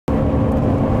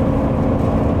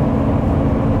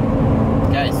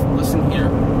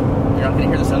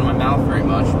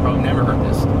never heard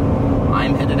this.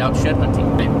 I'm headed out shed hunting.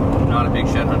 I'm not a big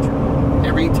shed hunter.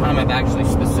 Every time I've actually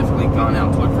specifically gone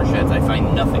out to look for sheds, I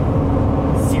find nothing.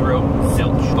 Zero,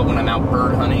 zilch. But when I'm out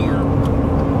bird hunting or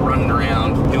running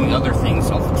around doing other things,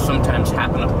 I'll sometimes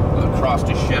happen across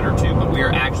a shed or two. But we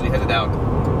are actually headed out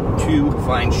to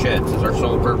find sheds as our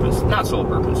sole purpose. Not sole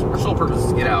purpose. Our sole purpose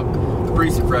is to get out,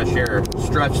 breathe some fresh air,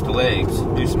 stretch the legs,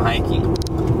 do some hiking,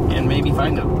 and maybe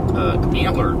find an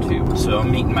antler or two. So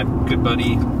I'm meeting my good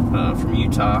buddy from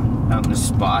Utah out in this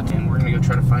spot, and we're gonna go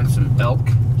try to find some elk,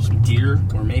 some deer,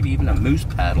 or maybe even a moose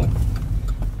paddle,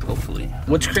 hopefully.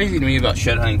 What's crazy to me about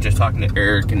shed hunting, just talking to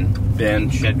Eric and Ben,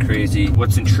 Shed Crazy,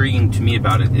 what's intriguing to me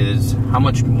about it is how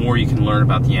much more you can learn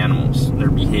about the animals, their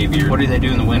behavior. What do they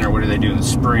do in the winter? What do they do in the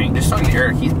spring? Just talking to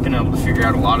Eric, he's been able to figure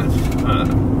out a lot of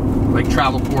like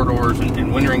travel corridors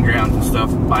and wintering grounds and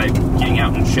stuff by getting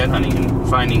out and shed hunting and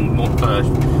finding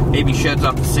maybe sheds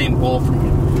off the same bull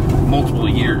from multiple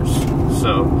years.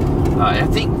 So I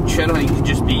think shed hunting could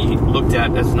just be looked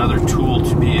at as another tool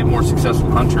to be a more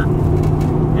successful hunter.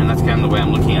 And that's kind of the way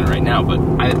I'm looking at it right now. But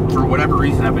for whatever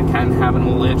reason, I've been kind of having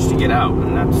a little itch to get out,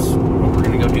 and that's what we're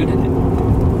going to go do today.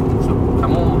 So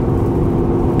come on.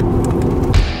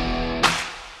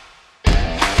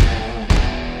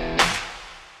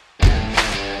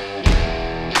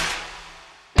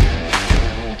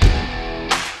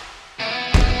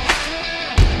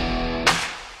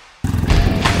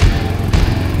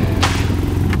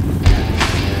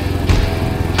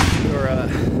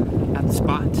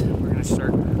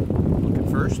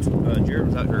 Jared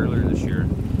was out here earlier this year.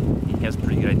 He has a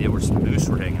pretty good idea where some moose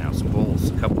were hanging out, some bulls.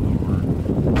 A couple of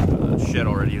them were shed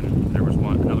already, and there was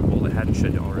another bull that hadn't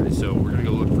shed already. So we're gonna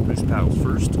go look for moose paddles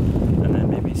first, and then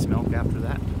maybe some elk after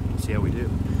that. See how we do.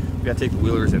 We gotta take the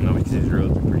wheelers in though, because these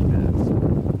roads are pretty bad. So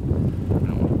I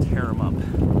don't want to tear them up.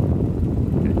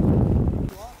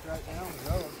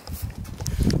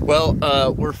 Okay. Well,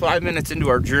 we're 5 minutes into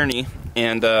our journey,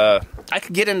 and I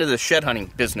could get into the shed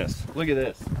hunting business. Look at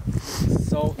this.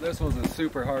 So this was a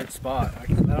super hard spot. I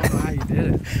don't know how you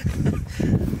did it.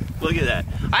 Look at that.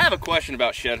 I have a question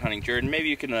about shed hunting, Jared. Maybe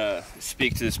you can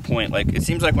speak to this point. Like, it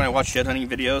seems like when I watch shed hunting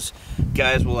videos,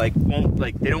 guys will they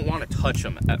don't want to touch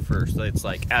them at first. It's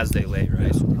like as they lay,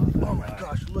 right? So, oh my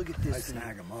gosh, look at this! I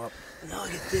snag them up.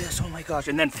 Look at this! Oh my gosh!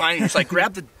 And then finally, just like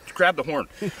grab the horn.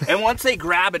 And once they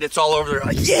grab it, it's all over. They're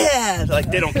like, yeah!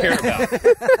 Like they don't care about it.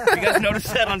 You guys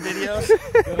notice that on videos?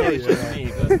 Oh, yeah. Just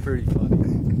me, but it's pretty funny.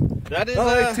 That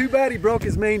is. Too bad he broke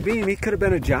his main beam. He could have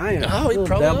been a giant. Oh, he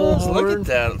probably was. Look at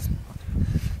that.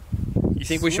 You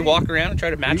think we should walk around and try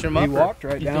to match him up? He walked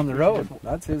right down the road.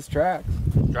 That's his tracks.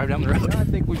 Drive down the road. I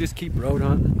think we just keep road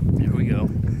hunting. Here we go.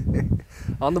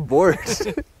 On the board. It's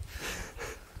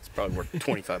probably worth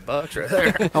 $25 right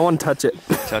there. I want to touch it.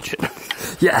 Touch it.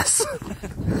 Yes.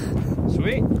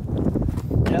 Sweet.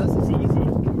 Yeah, this is easy.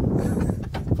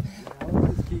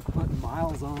 I'll just keep putting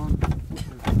miles on.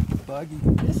 Buggy.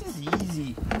 This is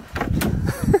easy.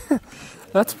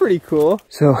 That's pretty cool.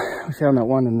 So we found that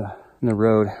one in the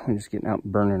road. We're just getting out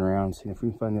and burning around, seeing if we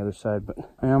can find the other side. But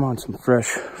I am on some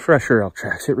fresher elk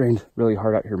tracks. It rained really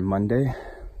hard out here Monday.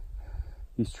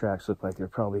 These tracks look like they're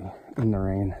probably in the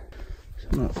rain. So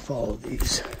I'm gonna follow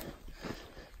these.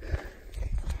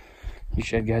 You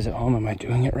shed guys at home, am I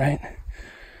doing it right?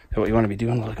 Is that what you want to be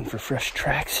doing, looking for fresh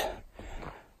tracks?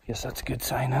 Guess that's a good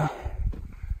sign, huh?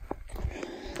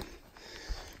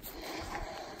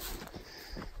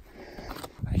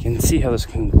 I can see how this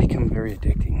can become very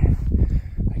addicting.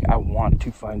 Like, I want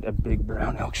to find a big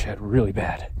brown elk shed really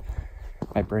bad.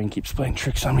 My brain keeps playing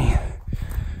tricks on me,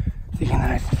 thinking that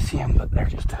I see them, but they're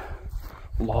just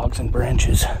logs and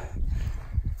branches.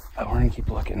 But we're gonna keep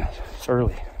looking. It's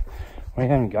early. We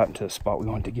haven't gotten to the spot we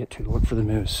wanted to get to look for the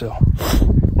moose, so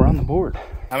we're on the board.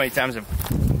 How many times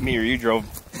have me or you drove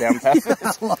down past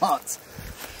this? Lots.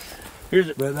 Here's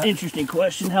an interesting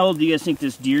question. How old do you guys think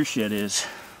this deer shed is?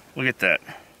 Look at that.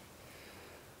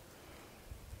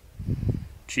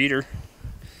 Cheater.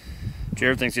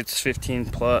 Jared thinks it's 15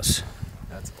 plus.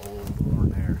 That's old horn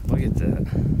there. Look at that.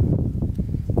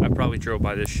 I probably drove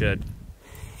by this shed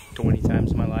 20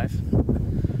 times in my life.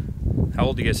 How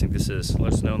old do you guys think this is?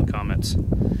 Let us know in the comments.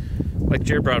 Like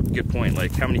Jared brought up a good point.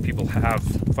 Like, how many people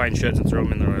find sheds and throw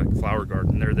them in their flower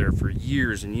garden? They're there for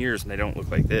years and years and they don't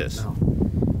look like this. No.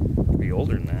 Could be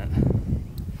older than that.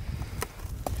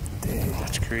 Dang,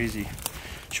 that's crazy.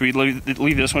 Should we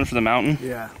leave this one for the mountain?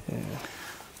 Yeah.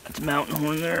 That's a mountain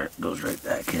horn there. It goes right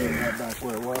back here. Right back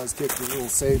where it was. Kick the little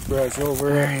sagebrush over.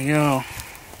 There you go.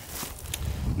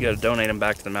 You gotta donate them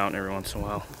back to the mountain every once in a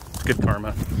while. It's good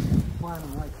karma. Plant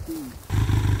them like seeds.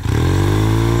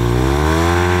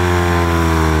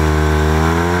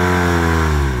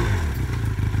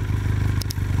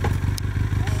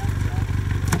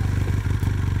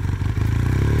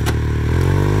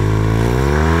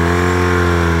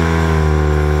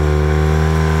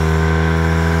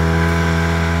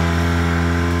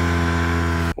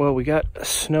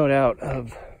 snowed out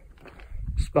of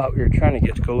the spot we were trying to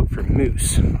get to go look for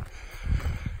moose.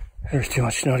 There's too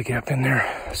much snow to get up in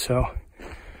there, so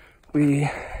we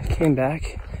came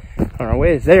back. On our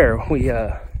way there, we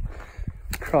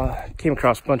came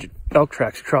across a bunch of elk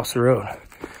tracks across the road.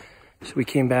 So we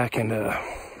came back and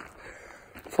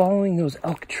following those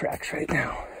elk tracks right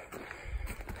now.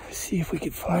 See if we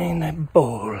could find that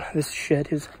bull. This shed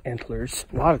his antlers.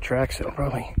 A lot of tracks though,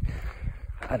 probably,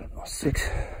 I don't know, 6,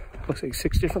 looks like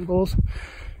 6 different bulls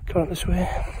coming this way.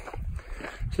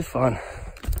 It's just fun.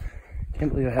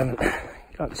 Can't believe I haven't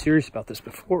gotten serious about this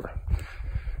before.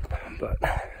 But,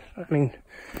 I mean,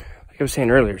 like I was saying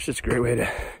earlier, it's just a great way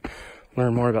to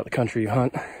learn more about the country you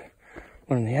hunt,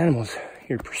 learn the animals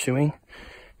you're pursuing,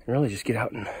 and really just get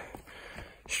out and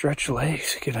stretch the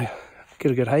legs, get a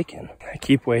good hike in. I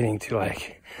keep waiting to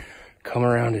like come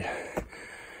around to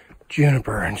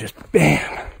juniper and just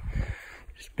bam,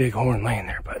 just big horn laying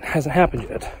there, but it hasn't happened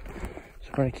yet. So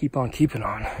we're gonna keep on keeping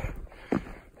on. I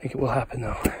think it will happen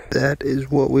though. That is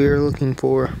what we are looking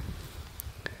for.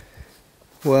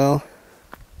 Well,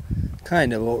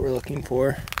 kind of what we're looking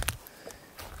for.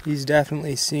 These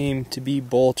definitely seem to be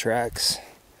bull tracks.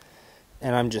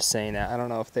 And I'm just saying that. I don't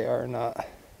know if they are or not.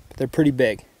 But they're pretty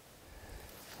big.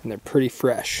 And they're pretty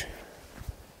fresh.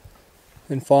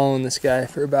 Been following this guy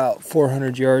for about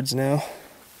 400 yards now.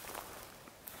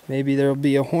 Maybe there'll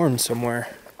be a horn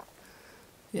somewhere.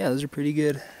 Yeah, those are pretty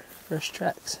good fresh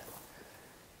tracks.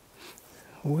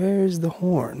 Where's the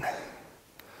horn?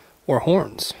 Or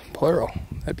horns, plural.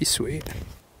 That'd be sweet.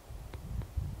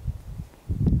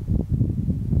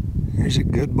 Here's a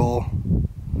good bull.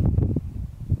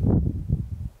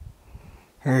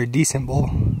 Or a decent bull.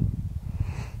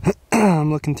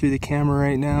 I'm looking through the camera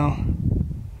right now.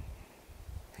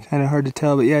 Kind of hard to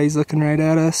tell, but yeah, he's looking right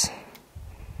at us.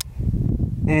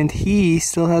 And he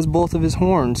still has both of his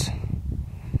horns.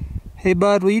 Hey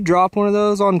bud, will you drop one of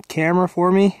those on camera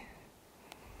for me?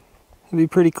 That'd be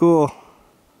pretty cool.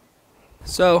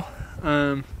 So,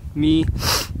 me,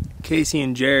 Casey,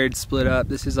 and Jared split up.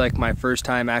 This is like my first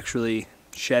time actually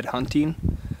shed hunting.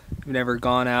 I've never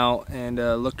gone out and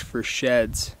looked for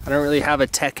sheds. I don't really have a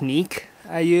technique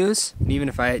I use. And even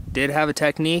if I did have a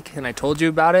technique and I told you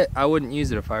about it, I wouldn't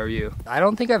use it if I were you. I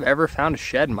don't think I've ever found a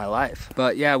shed in my life.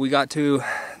 But yeah, we got to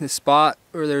this spot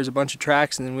where there was a bunch of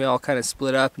tracks and then we all kind of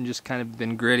split up and just kind of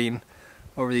been gritting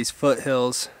over these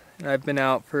foothills. And I've been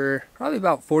out for probably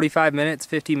about 45 minutes,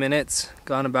 50 minutes,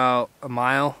 gone about a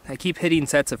mile. I keep hitting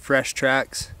sets of fresh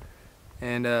tracks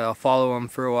and I'll follow them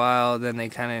for a while, then they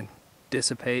kind of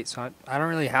dissipate. So I don't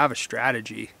really have a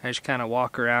strategy. I just kind of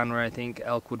walk around where I think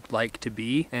elk would like to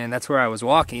be, and that's where I was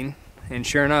walking. And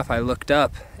sure enough, I looked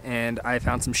up and I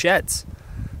found some sheds,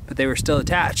 but they were still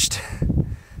attached.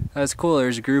 That was cool. There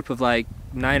was a group of like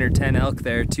 9 or 10 elk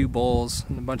there, 2 bulls,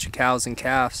 and a bunch of cows and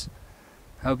calves.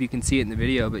 I hope you can see it in the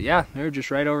video, but yeah, they were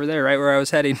just right over there, right where I was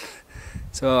heading.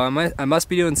 So I must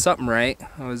be doing something right.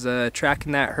 I was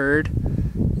tracking that herd,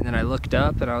 and then I looked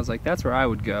up and I was like, that's where I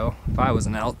would go if I was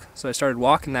an elk. So I started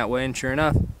walking that way, and sure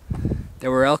enough,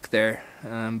 there were elk there.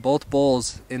 Both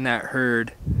bulls in that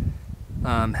herd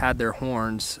had their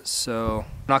horns, so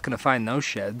I'm not gonna find those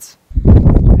sheds.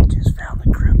 I just found the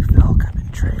group of elk I've been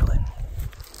trailing.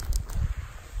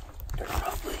 There's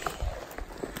probably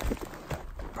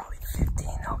 15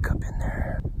 elk up in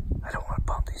there. I don't want to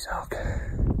bump these elk.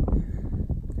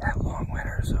 They had a long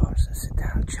winter, so I'm just gonna sit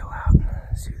down and chill out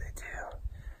and see what they do.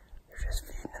 They're just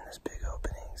feeding in this big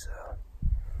opening, so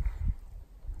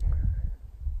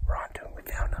we're on to them. We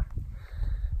found them.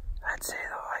 I'd say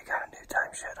though, I got a new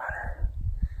time shed hunter.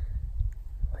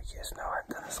 Like, yes, no, I've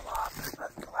done this a lot,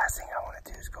 but the last thing I want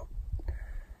to do is go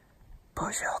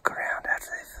push elk around after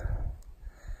they've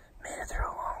made it through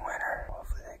a long winter.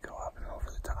 Hopefully they go up and over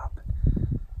the top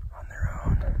on their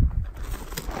own.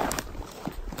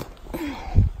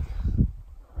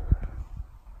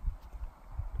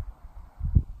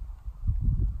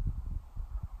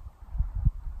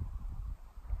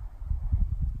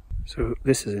 So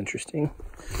this is interesting.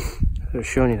 I was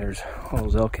showing you there's all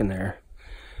those elk in there.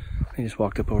 I just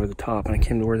walked up over the top and I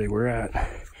came to where they were at. And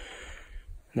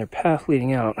their path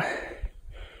leading out,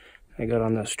 I got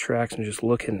on those tracks and just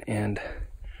looking, and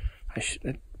I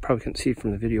probably couldn't see it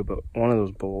from the video, but one of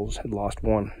those bulls had lost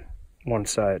one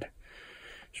side,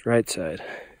 his right side.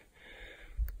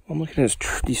 I'm looking at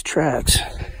these tracks.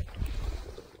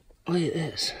 Look at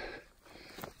this.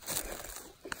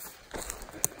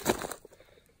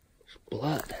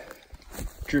 Blood.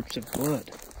 Drips of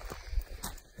blood.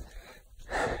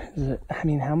 I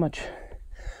mean, how much?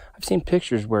 I've seen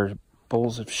pictures where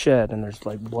bulls have shed and there's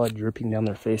like blood dripping down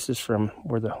their faces from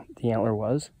where the antler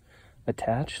was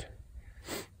attached.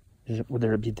 Would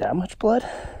there be that much blood?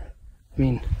 I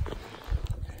mean,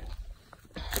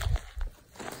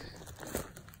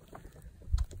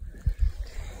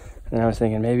 and I was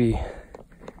thinking maybe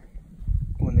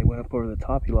when they went up over the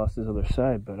top, he lost his other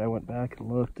side, but I went back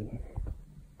and looked, and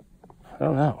I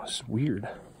don't know, it's weird.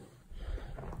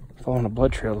 Following a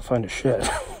blood trail to find a shed.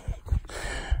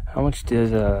 How much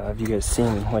have you guys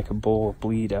seen like a bull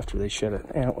bleed after they shed an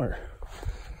antler?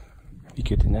 It'd be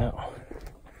good to know.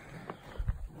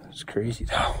 It's crazy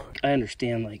though. I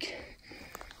understand like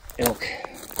elk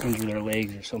injure their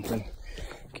legs or something,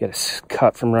 get a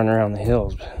cut from running around the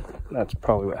hills, but that's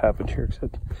probably what happened here,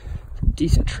 except it's a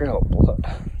decent trail of blood.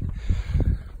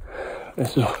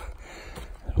 This is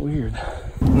weird.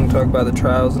 I'm gonna talk about the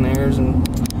trials and errors and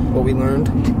what we learned.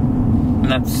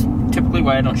 And that's typically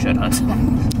why I don't shed hunt.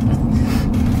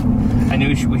 I knew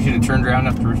we should have turned around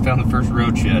after we found the first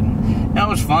road shed. That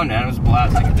was fun, man. It was a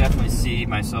blast. I could definitely see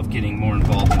myself getting more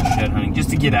involved in shed hunting, just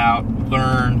to get out,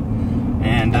 learn,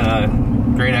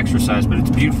 and great exercise. But it's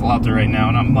beautiful out there right now.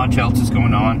 Not much else is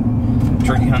going on.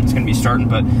 Turkey hunting's going to be starting,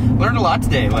 but learned a lot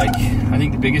today. Like, I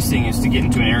think the biggest thing is to get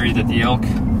into an area that the elk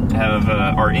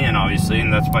are in, obviously,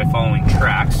 and that's by following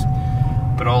tracks.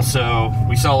 But also,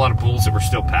 we saw a lot of bulls that were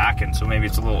still packing, so maybe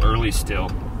it's a little early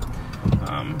still.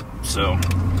 So,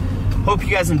 hope you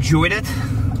guys enjoyed it.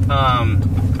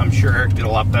 I'm sure Eric did a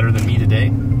lot better than me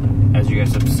today, as you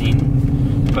guys have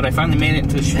seen. But I finally made it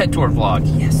into the shed tour vlog.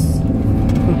 Yes!